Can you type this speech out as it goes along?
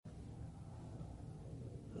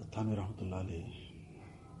Thanwi Rahmatullah alayhi,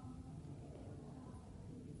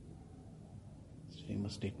 this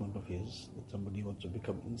famous statement of his that somebody wants to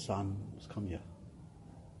become insan must come here.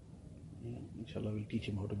 Yeah, inshallah we'll teach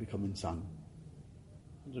him how to become insan.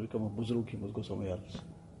 To become a buzruk, he must go somewhere else.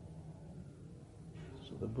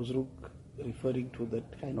 So the buzruk, referring to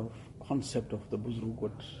that kind of concept of the buzruk,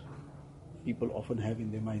 what people often have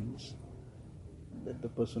in their minds, that the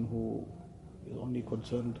person who is only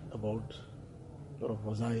concerned about a lot of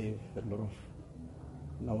wazaif and a lot of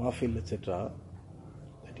nawafil, etc.,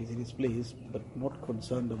 that is in his place, but not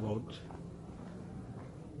concerned about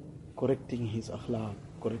correcting his akhlaq,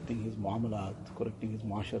 correcting his muamalat, correcting his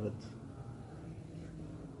muasharat,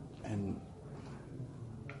 and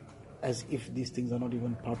as if these things are not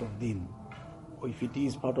even part of deen, or if it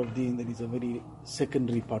is part of deen, then it's a very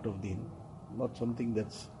secondary part of deen, not something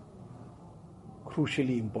that's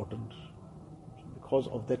crucially important. Because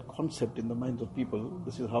of that concept in the minds of people,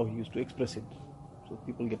 this is how he used to express it, so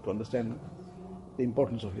people get to understand the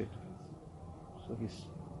importance of it. So his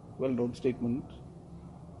well-known statement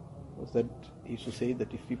was that he used to say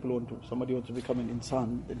that if somebody wants to become an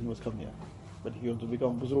insan, then he must come here. But if he wants to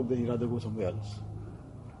become a buzruk, then he'd rather go somewhere else.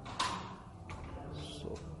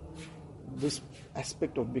 So this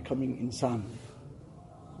aspect of becoming insan,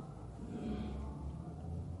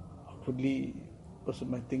 outwardly, a person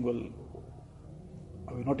might think, well,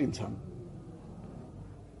 are we not insan?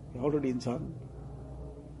 We're already insan.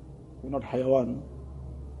 We're not hayawan.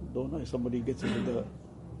 Though now somebody gets into the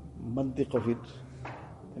mantiq of it,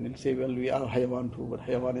 and he'll say, well, we are hayawan too, but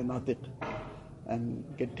hayawan is natiq, and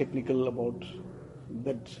get technical about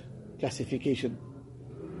that classification.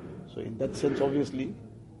 So in that sense, obviously,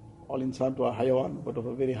 all insan to are hayawan, but of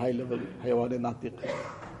a very high level, hayawan and natiq.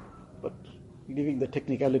 But leaving the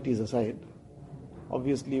technicalities aside,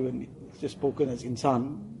 obviously when it's just spoken as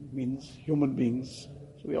insan, means human beings.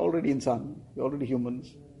 So we're already insan, we're already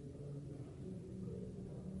humans.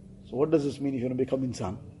 So what does this mean if you want to become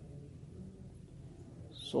insan?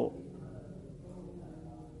 So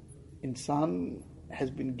insan has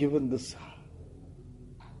been given this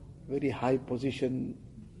very high position,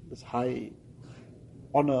 this high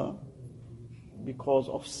honor, because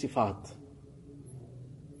of sifat.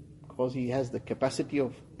 Because he has the capacity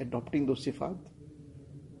of adopting those sifat,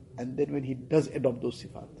 and then when he does adopt those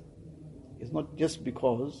sifat, it's not just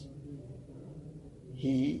because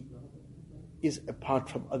he is apart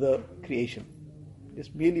from other creation.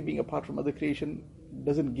 Just merely being apart from other creation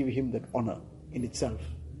doesn't give him that honor in itself.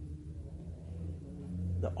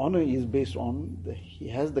 The honor is based on he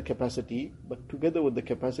has the capacity, but together with the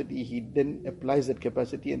capacity, he then applies that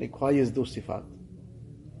capacity and acquires those sifat.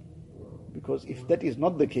 Because if that is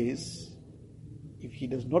not the case, if he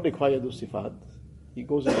does not acquire those sifat, he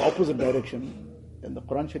goes in the opposite direction, then the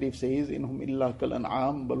Quran Sharif says, "Inhum illa kal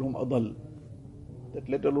an'am bal hum adall." That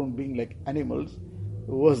let alone being like animals,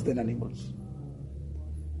 worse than animals.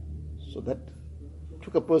 So that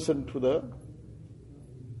took a person to the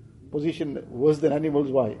position worse than animals.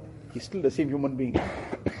 Why? He's still the same human being.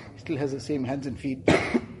 He still has the same hands and feet.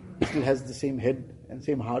 He still has the same head and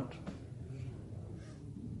same heart.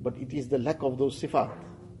 But it is the lack of those sifat,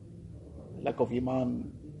 lack of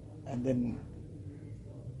iman. And then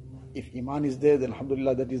if iman is there, then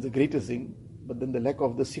alhamdulillah, that is the greatest thing. But then the lack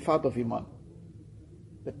of the sifat of iman,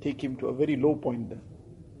 that take him to a very low point then.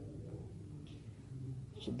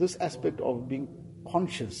 So this aspect of being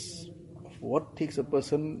conscious of what takes a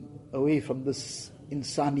person away from this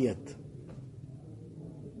insaniyat,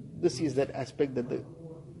 this is that aspect that the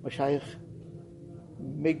mashayikh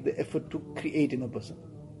make the effort to create in a person.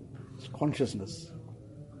 It's consciousness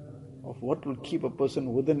of what will keep a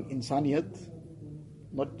person within insaniyat,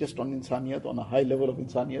 not just on insaniyat, on a high level of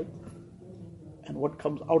insaniyat, and what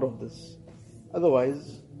comes out of this.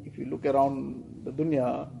 Otherwise, if you look around the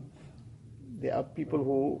dunya, there are people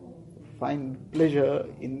who find pleasure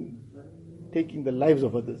in taking the lives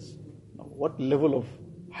of others. Now, what level of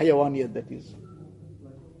hayawaniyat that is?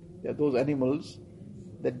 There are those animals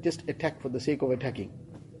that just attack for the sake of attacking.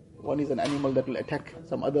 One is an animal that will attack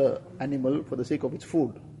some other animal for the sake of its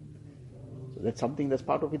food. So that's something that's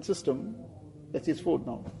part of its system. That's its food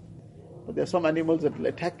now. But there are some animals that will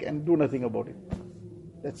attack and do nothing about it.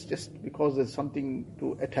 That's just because there's something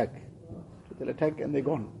to attack. So they'll attack and they're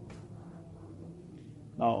gone.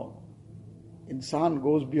 Now, insan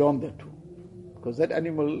goes beyond that too. Because that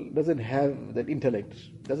animal doesn't have that intellect,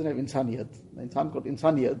 doesn't have insaniyat. The insan got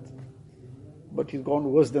insaniyat, but he's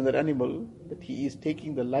gone worse than that animal, that he is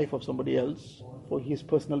taking the life of somebody else for his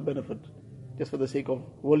personal benefit, just for the sake of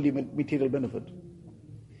worldly material benefit.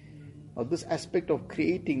 Now this aspect of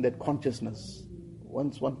creating that consciousness,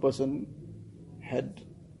 once one person had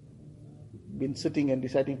been sitting and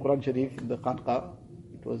reciting Quran Sharif in the Khanqa.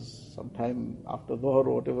 It was sometime after Dhuhr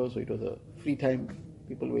or whatever, so it was a free time.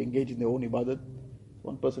 People were engaged in their own ibadat.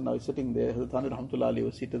 One person now is sitting there. Hazrat Thanwi Rahmatullah Ali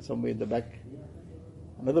was seated somewhere in the back.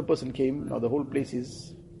 Another person came. Now the whole place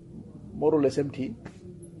is more or less empty.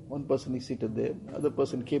 One person is seated there. Another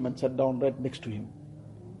person came and sat down right next to him.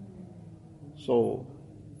 So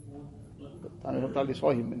Thanwi Rahmatullah Ali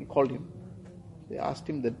saw him and he called him. They asked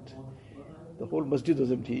him that the whole masjid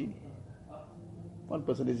was empty. One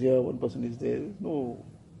person is here, one person is there. No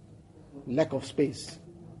lack of space.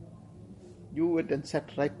 You went and sat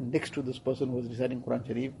right next to this person who was reciting Quran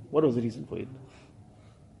Sharif. What was the reason for it?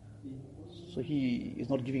 So he is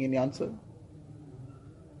not giving any answer.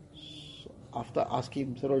 So after asking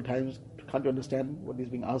him several times, can't you understand what is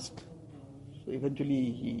being asked? So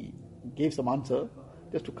eventually he gave some answer.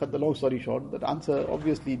 Just to cut the long story short, that answer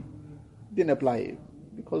obviously didn't apply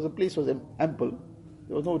because the place was ample.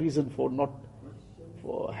 There was no reason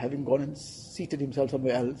for having gone and seated himself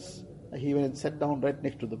somewhere else. He went and sat down right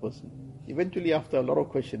next to the person. Eventually, after a lot of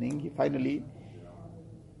questioning, he finally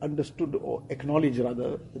understood or acknowledged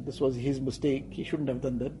rather that this was his mistake. He shouldn't have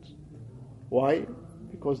done that. Why?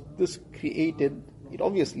 Because this created it.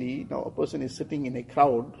 Obviously, now a person is sitting in a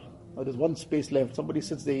crowd. Now there's one space left. Somebody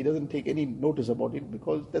sits there. He doesn't take any notice about it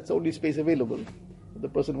because that's the only space available. If the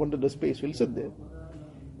person wanted the space, will sit there.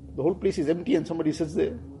 The whole place is empty and somebody sits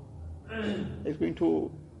there. It's going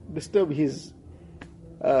to disturb him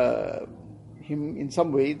in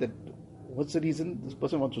some way. That what's the reason? This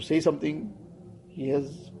person wants to say something. He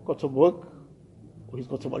has got some work, or he's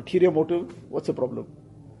got some ulterior motive. What's the problem?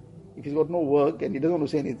 If he's got no work and he doesn't want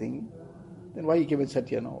to say anything, then why he came and sat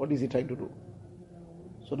here now? What is he trying to do?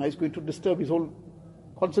 So now he's going to disturb his whole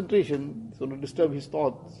concentration. It's going to disturb his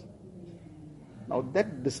thoughts. Now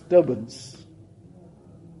that disturbance,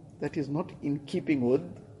 that is not in keeping with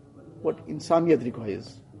what insaniyat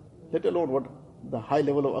requires, let alone what the high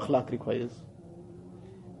level of akhlaq requires.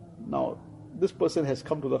 Now, this person has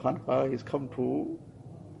come to the Khanqa, he's come to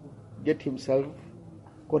get himself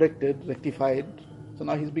corrected, rectified. So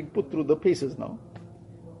now he's being put through the paces now.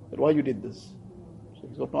 That why you did this? So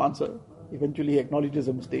he's got no answer. Eventually he acknowledges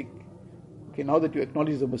a mistake. Okay, now that you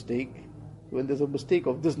acknowledge the mistake, when there's a mistake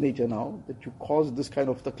of this nature now, that you cause this kind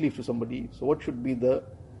of taklif to somebody, so what should be the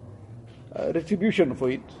retribution for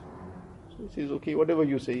it? So he says, okay, whatever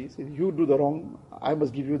you say. He says, you do the wrong, I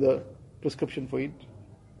must give you the prescription for it.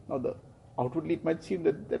 Now outwardly it might seem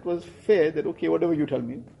that was fair, that okay, whatever you tell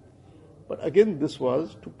me. But again, this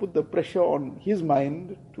was to put the pressure on his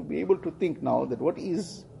mind to be able to think now that what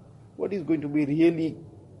is going to be really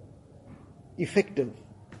effective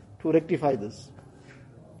to rectify this.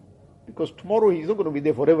 Because tomorrow he's not going to be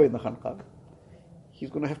there forever in the Khanqa. He's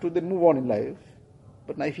going to have to then move on in life.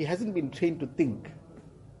 But now if he hasn't been trained to think,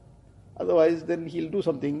 otherwise then he'll do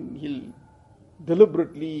something, he'll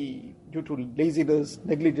deliberately, due to laziness,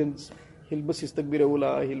 negligence, he'll miss his takbir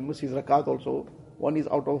ula, he'll miss his rakat also. One is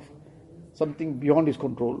out of something beyond his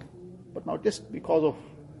control. But now just because of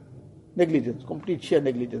negligence, complete sheer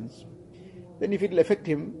negligence, then if it'll affect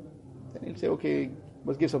him, then he'll say, okay,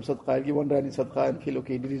 must give some sadaqah, I'll give 1 rand in sadaqah and feel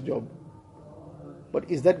okay, he did his job. But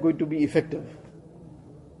is that going to be effective?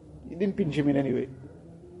 It didn't pinch him in any way.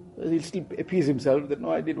 He'll still appease himself that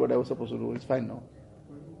no, I did what I was supposed to do, it's fine now.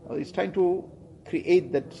 He's trying to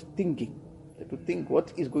create that thinking, to think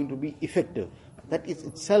what is going to be effective. That is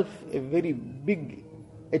itself a very big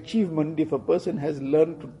achievement if a person has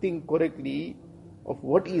learned to think correctly of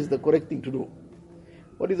what is the correct thing to do.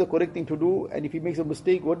 What is the correct thing to do, and if he makes a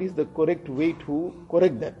mistake, what is the correct way to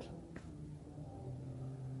correct that?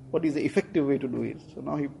 What is the effective way to do it? So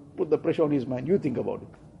now he put the pressure on his mind, you think about it.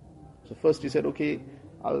 So first he said, okay,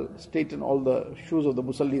 I'll straighten all the shoes of the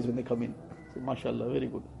musallis when they come in. So mashallah, very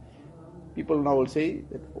good. People now will say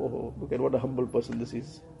that, oh, look at what a humble person this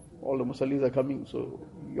is. All the musallis are coming, so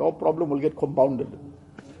your problem will get compounded.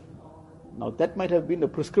 Now that might have been a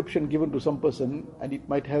prescription given to some person and it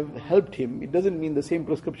might have helped him. It doesn't mean the same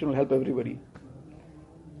prescription will help everybody.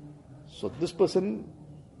 So this person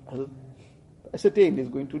has ascertained is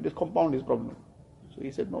going to just compound his problem. So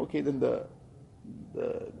he said, no, okay, then the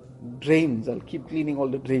drains, I'll keep cleaning all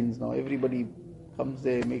the drains now. Everybody comes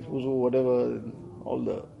there, makes wuzu, whatever, all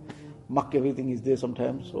the muck, everything is there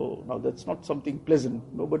sometimes. So now that's not something pleasant.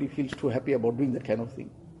 Nobody feels too happy about doing that kind of thing.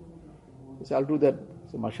 He said, I'll do that.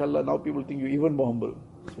 So mashallah, now people think you're even more humble.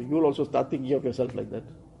 So you'll also start thinking of yourself like that.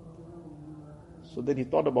 So then he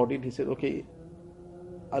thought about it. He said, okay,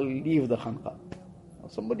 I'll leave the Khanqa. Now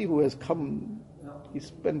somebody who has come, he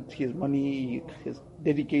spent his money, he has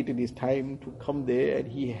dedicated his time to come there,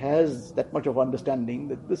 and he has that much of understanding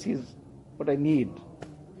that this is what I need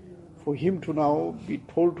For him to now be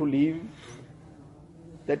told to leave,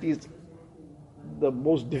 that is the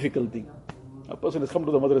most difficult thing. A person has come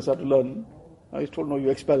to the madrasa to learn, now he's told, no,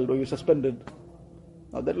 you're expelled or you're suspended.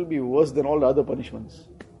 Now that will be worse than all the other punishments.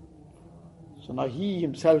 So now he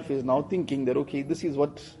himself is now thinking that, okay, this is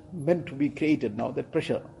what meant to be created now, that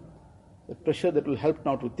pressure that will help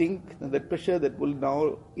now to think, and that pressure that will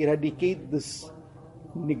now eradicate this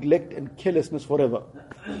neglect and carelessness forever.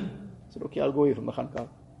 I said, okay, I'll go away from the Khanqah.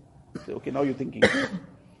 Say, okay, now you're thinking.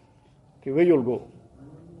 Okay, where you'll go?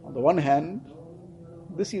 On the one hand,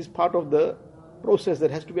 this is part of the process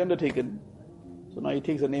that has to be undertaken. So now he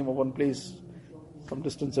takes the name of one place, some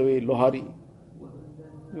distance away, Lohari.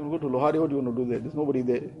 You want to go to Lohari, what do you want to do there? There's nobody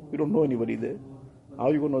there. You don't know anybody there. How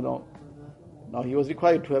are you going to know now? Now he was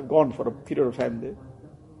required to have gone for a period of time there.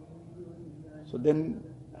 So then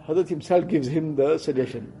Hazrat himself gives him the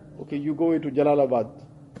suggestion. Okay, you go into Jalalabad.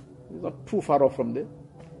 It's not too far off from there.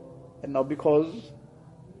 And now because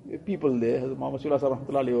people there, Hazrat Muhammad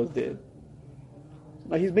Rahmatullahi was there. So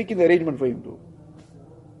now he's making the arrangement for him too.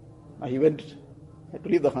 Now he had to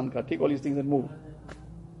leave the Khanqah, take all his things and move.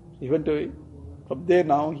 He went away. From there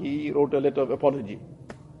now he wrote a letter of apology.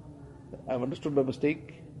 I've understood my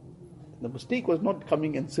mistake. The mistake was not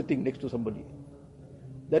coming and sitting next to somebody.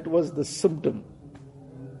 That was the symptom.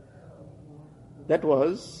 That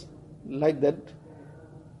was like that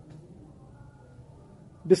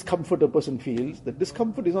discomfort a person feels. The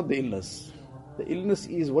discomfort is not the illness. The illness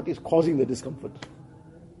is what is causing the discomfort.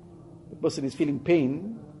 The person is feeling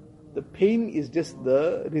pain. The pain is just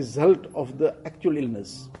the result of the actual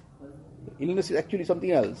illness. The illness is actually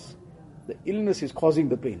something else. The illness is causing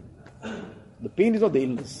the pain. The pain is not the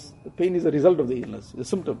illness. The pain is the result of the illness, the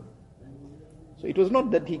symptom. So it was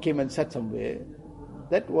not that he came and sat somewhere.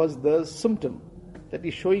 That was the symptom. That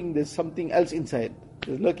is showing there's something else inside.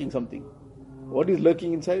 There's lurking something. What is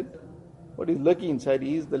lurking inside? What is lurking inside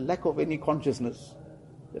is the lack of any consciousness.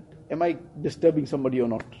 That am I disturbing somebody or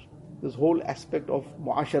not? This whole aspect of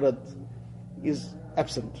mu'asharat is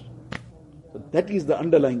absent. So that is the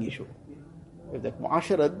underlying issue. If that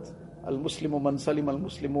mu'asharat, al-Muslimu man salim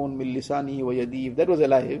al-Muslimun min lisanihi wa yadihi, if that was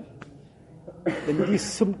alive, then these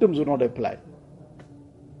symptoms would not apply.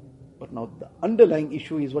 But now the underlying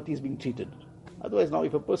issue is what is being treated. Otherwise now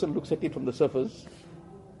if a person looks at it from the surface,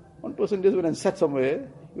 one person just went and sat somewhere,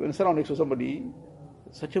 you went and sat down next to somebody,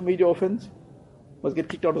 such a major offense, must get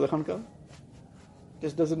kicked out of the Khanqah.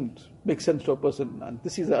 Just doesn't make sense to a person. And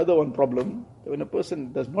this is the other one problem, that when a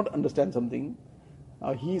person does not understand something,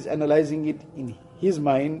 now he is analyzing it in his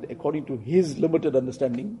mind according to his limited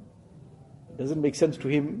understanding. It doesn't make sense to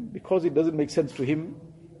him. Because it doesn't make sense to him,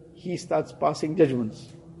 he starts passing judgments.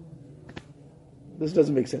 This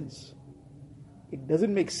doesn't make sense. It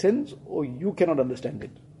doesn't make sense, or you cannot understand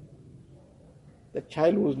it. That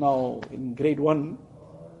child who is now in grade 1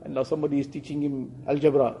 and now somebody is teaching him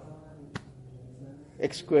algebra,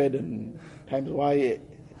 x squared and times y.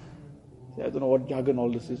 I don't know what jargon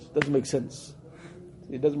all this is. It doesn't make sense.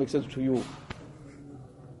 It doesn't make sense to you.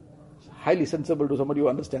 It's highly sensible to somebody who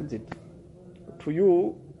understands it. But to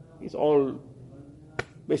you, it's all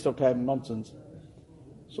waste of time, nonsense.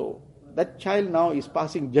 So that child now is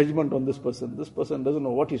passing judgment on this person. This person doesn't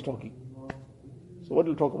know what he's talking. So what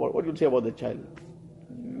will talk about? What will say about the child?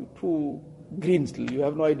 You're too green still. You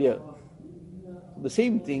have no idea. The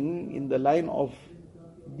same thing in the line of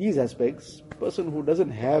these aspects. Person who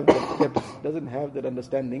doesn't have that depth, doesn't have that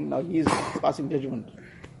understanding, now he is passing judgment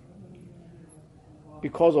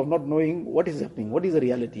because of not knowing what is happening, what is the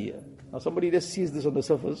reality here. Now somebody just sees this on the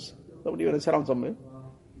surface, somebody went and sat down somewhere,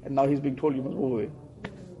 and now he's being told you must move away.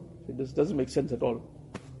 So this doesn't make sense at all.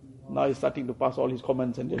 Now he's starting to pass all his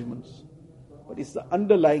comments and judgments. But it's the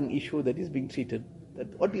underlying issue that is being treated.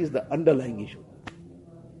 That what is the underlying issue?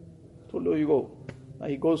 So there you go. Now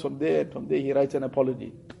he goes from there, and from there he writes an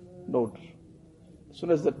apology note. As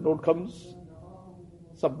soon as that note comes,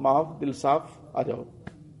 sab maaf, dil saaf, aa jao.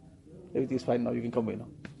 Everything is fine now, you can come away now.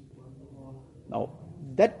 Now,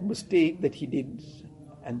 that mistake that he did,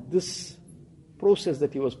 and this process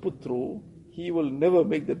that he was put through, he will never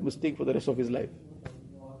make that mistake for the rest of his life.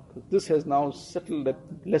 This has now settled that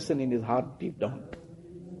lesson in his heart deep down.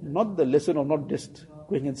 Not the lesson of not just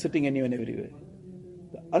going and sitting anywhere and everywhere.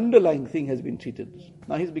 The underlying thing has been treated.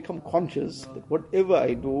 Now he's become conscious that whatever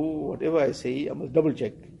I do, whatever I say, I must double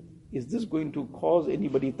check. Is this going to cause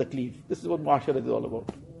anybody taklif? This is what mu'asharat is all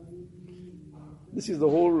about. This is the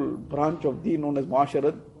whole branch of deen known as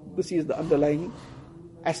mu'asharat. This is the underlying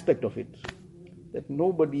aspect of it. That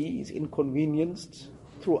nobody is inconvenienced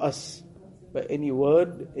through us by any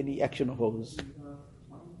word, any action of ours.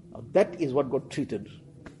 Now that is what got treated.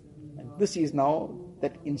 And this is now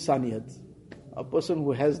that insaniyat. A person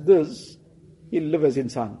who has this, he'll live as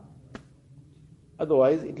insan.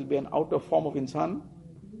 Otherwise, it will be an outer form of insan,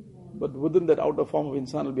 but within that outer form of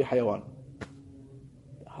insan will be hayawan.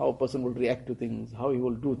 How a person will react to things, how he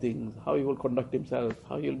will do things, how he will conduct himself,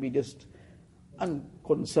 how he will be just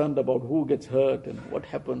unconcerned about who gets hurt and what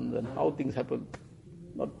happens and how things happen.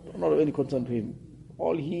 Not of any concern to him.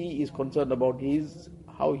 All he is concerned about is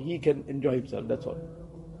how he can enjoy himself, that's all.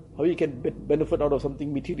 How he can benefit out of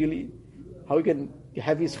something materially, how he can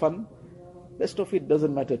have his fun. Rest of it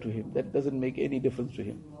doesn't matter to him. That doesn't make any difference to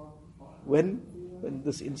him. When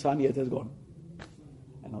this insaniyat has gone.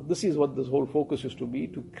 And now this is what this whole focus used to be,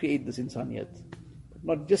 to create this insaniyat.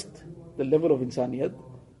 Not just the level of insaniyat,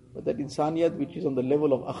 but that insaniyat which is on the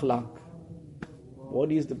level of akhlaq.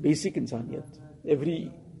 What is the basic insaniyat?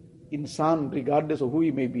 Every insan, regardless of who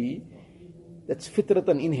he may be, that's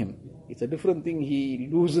fitratan in him. It's a different thing, he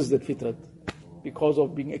loses that fitrat because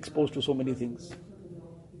of being exposed to so many things.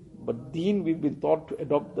 But deen, we've been taught to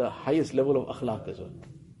adopt the highest level of akhlaq as well.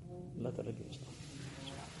 Allah Ta'ala gives us.